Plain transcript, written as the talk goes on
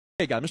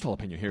Hey guys, Mr.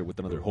 Jalapeno here with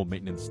another home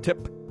maintenance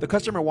tip. The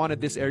customer wanted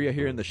this area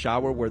here in the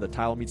shower where the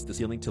tile meets the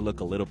ceiling to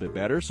look a little bit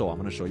better, so I'm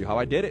going to show you how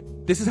I did it.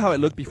 This is how it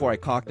looked before I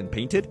caulked and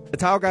painted. The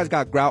tile guys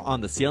got grout on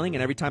the ceiling,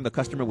 and every time the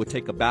customer would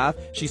take a bath,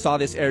 she saw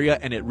this area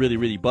and it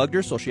really bugged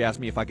her, so she asked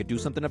me if I could do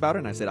something about it,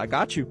 and I said, I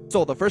got you.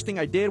 So the first thing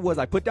I did was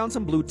I put down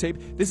some blue tape.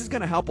 This is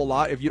going to help a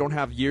lot if you don't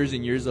have years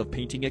and years of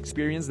painting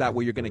experience. That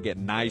way you're going to get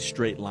nice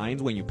straight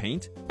lines when you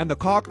paint. And the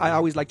caulk I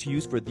always like to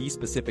use for these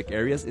specific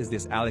areas is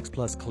this Alex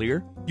Plus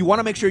Clear. You want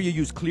to make sure you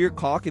use clear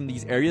caulk in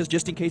these areas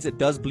just in case it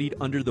does bleed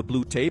under the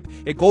blue tape.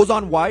 It goes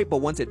on white, but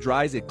once it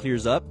dries, it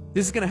clears up.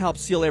 This is going to help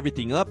seal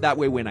everything up. That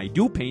way when I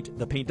do paint,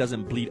 the paint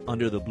doesn't bleed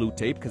under the blue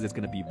tape because it's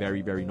going to be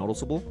very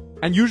noticeable.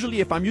 And usually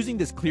if I'm using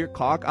this clear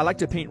caulk, I like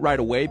to paint right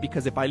away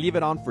because if I leave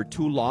it on for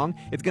too long,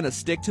 it's going to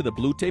stick to the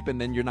blue tape and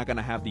then you're not going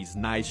to have these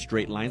nice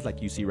straight lines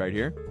like you see right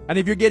here. And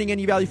if you're getting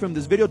any value from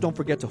this video, don't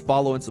forget to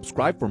follow and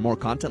subscribe for more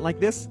content like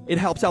this. It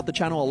helps out the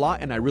channel a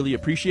lot and I really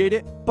appreciate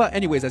it. But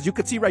anyways, as you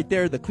can see right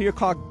there, the clear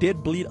caulk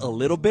did bleed a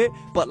little bit,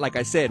 but like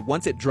I said,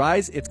 once it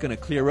dries, it's going to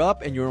clear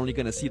up and you're only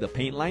going to see the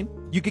paint line.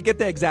 You could get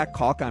the exact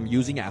caulk I'm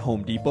using at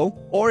Home Depot,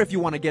 or if you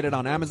want to get it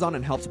on Amazon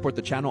and help support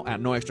the channel at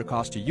no extra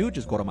cost to you,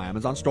 just go to my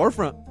Amazon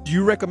storefront. Do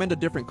you recommend a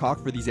different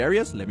caulk for these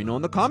areas? Let me know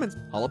in the comments.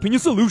 Jalapeno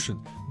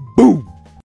Solutions. Boom!